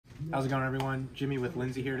How's it going, everyone? Jimmy with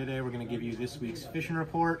Lindsay here today. We're going to give you this week's fishing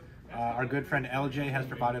report. Our good friend LJ has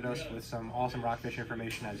provided us with some awesome rockfish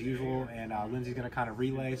information as usual, and Lindsay's going to kind of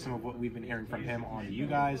relay some of what we've been hearing from him on to you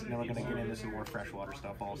guys, and then we're going to get into some more freshwater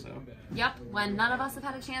stuff also. Yep, when none of us have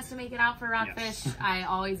had a chance to make it out for rockfish, yes. I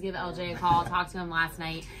always give LJ a call. Talked to him last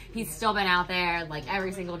night. He's still been out there like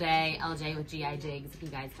every single day. LJ with GI Jigs, if you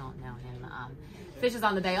guys don't know him. Fishes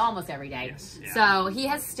on the bay almost every day. Yes, yeah. So he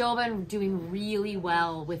has still been doing really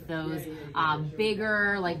well with those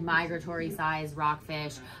bigger, like migratory size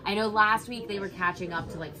rockfish. I know last week they were catching up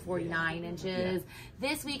to like 49 inches. Yeah.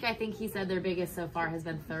 This week I think he said their biggest so far has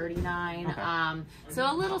been 39. Okay.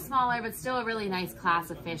 So a little smaller, but still a really nice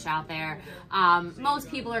class of fish out there.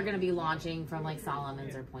 Most people are going to be launching from like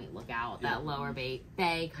Solomon's or Point Lookout, that lower bay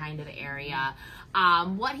kind of area.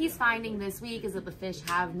 What he's finding this week is that the fish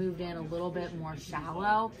have moved in a little bit more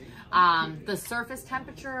shallow. The surface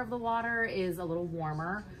temperature of the water is a little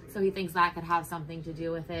warmer, so he thinks that could have something to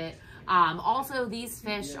do with it. Also, these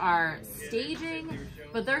fish are staging,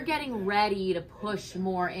 but they're getting ready to push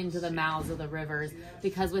more into the mouths of the rivers,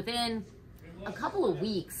 because within a couple of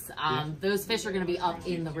weeks, those fish are going to be up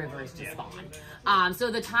in the rivers to spawn.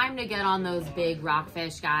 So the time to get on those big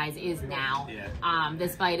rockfish, guys, is now.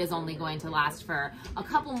 This bite is only going to last for a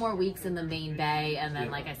couple more weeks in the main bay, and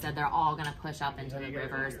then, like I said, they're all going to push up into the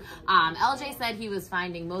rivers. LJ said he was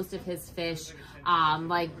finding most of his fish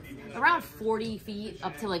like around 40 feet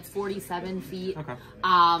up to like 47 feet. Okay.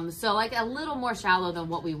 So like a little more shallow than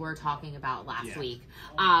what we were talking about last week.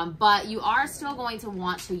 But you are still going to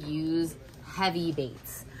want to use heavy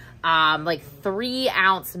baits, like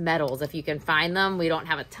 3-ounce metals if you can find them. We don't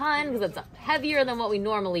have a ton because it's heavier than what we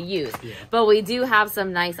normally use, but we do have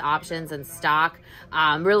some nice options in stock.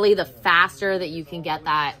 Really, the faster that you can get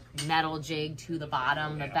that metal jig to the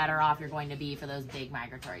bottom, the better off you're going to be for those big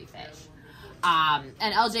migratory fish. And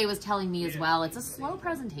LJ was telling me as well, it's a slow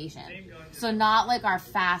presentation, so not like our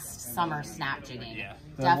fast summer snap jigging.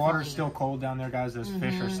 The water's still cold down there, guys. Those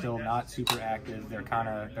fish are still not super active. They're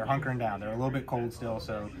hunkering down. They're a little bit cold still,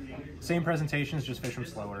 so same presentations, just fish them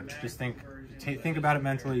slower. Just think about it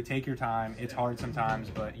mentally. Take your time. It's hard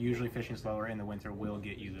sometimes, but usually fishing slower in the winter will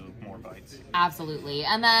get you the more bites. Absolutely.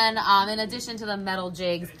 And then in addition to the metal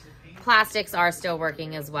jigs, plastics are still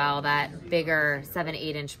working as well. That bigger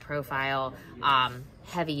 7-8 inch profile,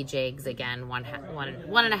 heavy jigs, again, one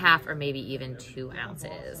and a half or maybe even 2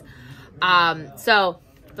 ounces. So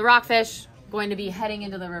the rockfish going to be heading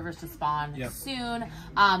into the rivers to spawn soon.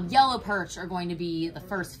 Yellow perch are going to be the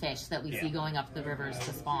first fish that we see going up the rivers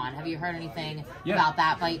to spawn. Have you heard anything about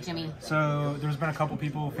that bite, Jimmy? So there's been a couple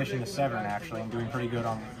people fishing the Severn actually and doing pretty good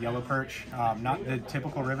on yellow perch. Not the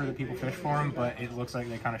typical river that people fish for them, but it looks like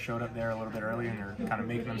they kind of showed up there a little bit earlier and they're kind of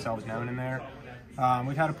making themselves known in there.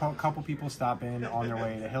 We've had a couple people stop in on their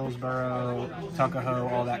way to Hillsborough, Tuckahoe,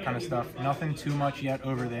 all that kind of stuff. Nothing too much yet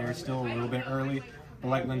over there, still a little bit early. But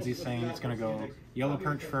like Lindsay's saying, it's going to go yellow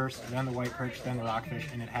perch first, then the white perch, then the rockfish,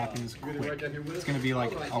 and it happens quick. It's going to be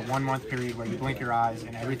like a 1 month period where you blink your eyes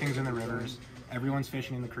and everything's in the rivers, everyone's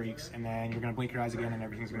fishing in the creeks, and then you're going to blink your eyes again and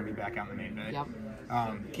everything's going to be back out in the main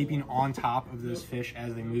bay. Keeping on top of those fish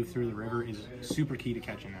as they move through the river is super key to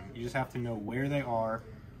catching them. You just have to know where they are,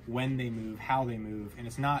 when they move, how they move, and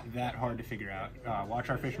it's not that hard to figure out. Watch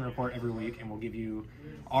our fishing report every week and we'll give you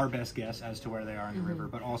our best guess as to where they are in the river,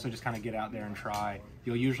 but also just kind of get out there and try.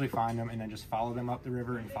 You'll usually find them and then just follow them up the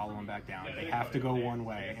river and follow them back down. They have to go one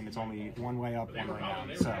way, and it's only one way up, one way down.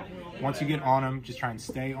 So once you get on them, just try and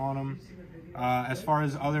stay on them. As far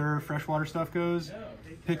as other freshwater stuff goes,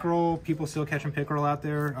 pickerel, people still catching pickerel out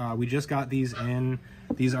there. We just got these in.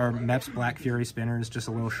 These are Mep's Black Fury spinners, just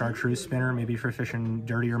a little chartreuse spinner, maybe for fishing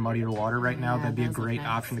dirtier, muddier water right now. That'd be a great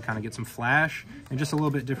option to kind of get some flash and just a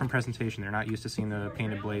little bit different presentation. They're not used to seeing the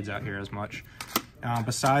painted blades out here as much.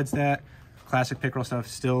 Besides that, classic pickerel stuff,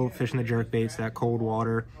 still fishing the jerk baits, that cold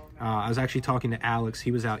water. I was actually talking to Alex.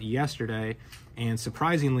 He was out yesterday, and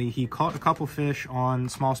surprisingly, he caught a couple fish on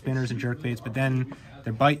small spinners and jerk baits, but then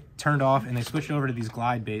their bite turned off and they switched over to these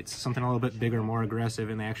glide baits, something a little bit bigger, more aggressive,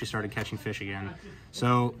 and they actually started catching fish again.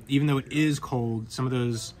 So even though it is cold, some of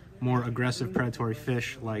those more aggressive predatory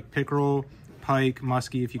fish like pickerel, pike,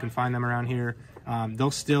 muskie, if you can find them around here, they'll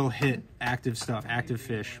still hit active stuff, active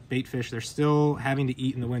fish, bait fish. They're still having to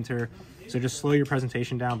eat in the winter. So just slow your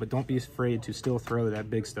presentation down, but don't be afraid to still throw that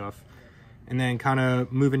big stuff. And then kind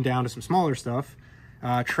of moving down to some smaller stuff.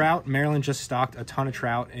 Trout, Maryland just stocked a ton of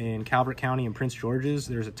trout in Calvert County and Prince George's.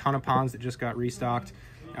 There's a ton of ponds that just got restocked.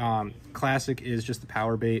 Classic is just the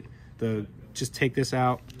power bait. Just take this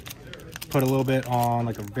out, put a little bit on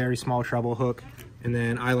like a very small treble hook, And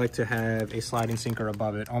then I like to have a sliding sinker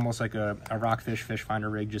above it, almost like a rockfish fish finder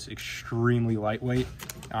rig, just extremely lightweight.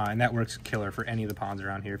 And that works killer for any of the ponds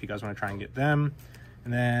around here if you guys want to try and get them.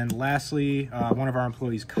 And then lastly, one of our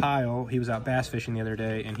employees, Kyle, he was out bass fishing the other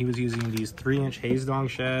day, and he was using these 3-inch haze dong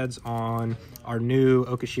shads on our new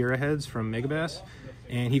Okashira heads from Megabass.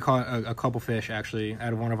 And he caught a couple fish actually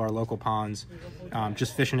out of one of our local ponds,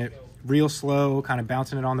 just fishing it real slow, kind of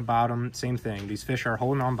bouncing it on the bottom. Same thing. These fish are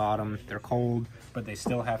holding on bottom. They're cold, but they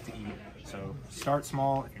still have to eat. So start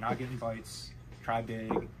small. If you're not getting bites, try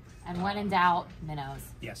big. And when in doubt, minnows.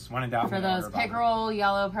 Yes, when in doubt. For those pickerel,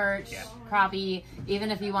 yellow perch, crappie,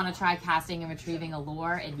 even if you want to try casting and retrieving a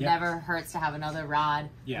lure, it never hurts to have another rod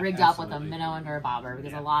rigged up with a minnow under a bobber,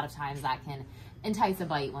 because a lot of times that can entice a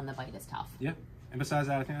bite when the bite is tough. Yeah. And besides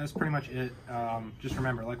that, I think that's pretty much it. Just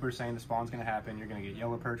remember, like we were saying, the spawn's going to happen. You're going to get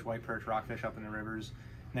yellow perch, white perch, rockfish up in the rivers.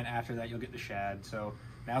 And then after that, you'll get the shad. So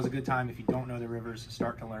now's a good time, if you don't know the rivers,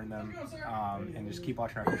 start to learn them. And just keep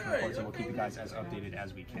watching our fishing reports, and we'll keep you guys as updated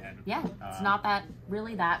as we can. Yeah, it's not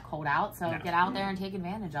really that cold out, so get out there and take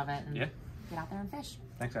advantage of it. And get out there and fish.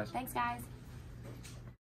 Thanks, guys. Thanks, guys.